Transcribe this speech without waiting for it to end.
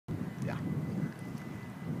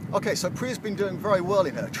Okay, so Priya's been doing very well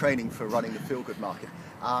in her training for running the FeelGood Market,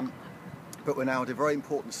 but we're now at a very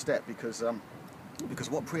important step because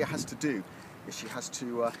what Priya has to do is she has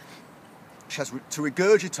to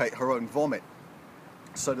regurgitate her own vomit,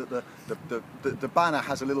 so that the banner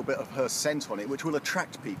has a little bit of her scent on it, which will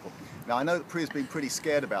attract people. Now I know that Priya's been pretty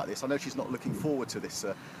scared about this. I know she's not looking forward to this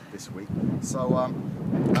this week. So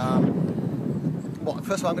well,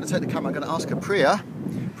 first of all, I'm going to take the camera. I'm going to ask her, Priya,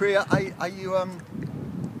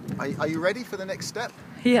 are you ready for the next step?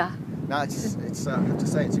 Yeah. Now I have to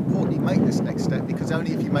say it's important you make this next step, because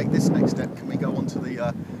only if you make this next step can we go on to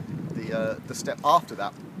the step after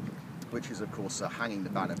that, which is of course hanging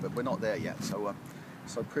the banner. But we're not there yet. So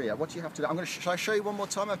Priya, what you have to do, shall I show you one more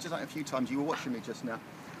time? I've just done it a few times. You were watching me just now.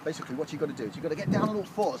 Basically, what you've got to do is you've got to get down on all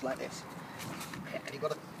fours like this. Yeah, and you've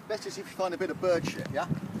got to, best is if you find a bit of bird shit, yeah?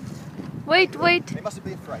 Wait. You mustn't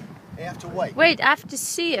be afraid. You have to wait. Wait, I have to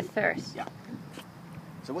see it first. Yeah.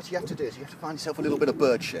 So what you have to do is you have to find yourself a little bit of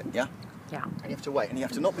bird shit, yeah? Yeah. And you have to wait, and you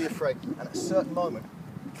have to not be afraid. And at a certain moment,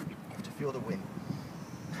 you have to feel the wind.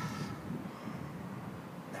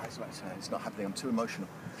 No, it's not happening. I'm too emotional.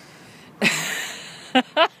 Okay.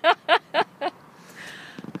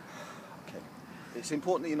 It's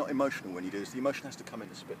important that you're not emotional when you do this. The emotion has to come in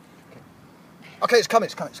a bit. Okay, it's coming.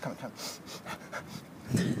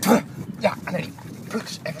 Yeah, and then he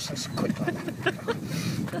pooks ever so quick like that.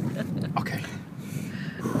 Okay.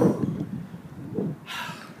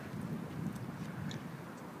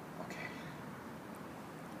 Okay.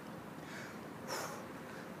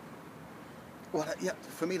 Well, yeah,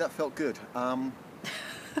 for me that felt good.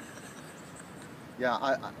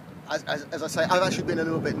 Yeah, as I say, I've actually been a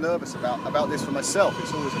little bit nervous about this for myself.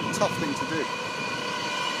 It's always a tough thing to do,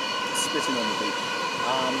 spitting on the beach.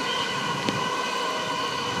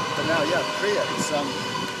 But now, yeah, Priya,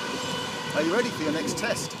 are you ready for your next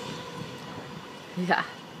test? Yeah.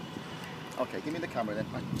 Okay, give me the camera then.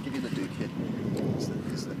 I'll give you the Duke here. See,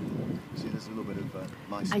 there's a little bit of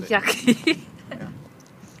my spit. Yucky. Yeah.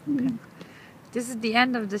 Okay. This is the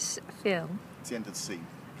end of this film. It's the end of the scene.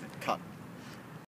 Cut.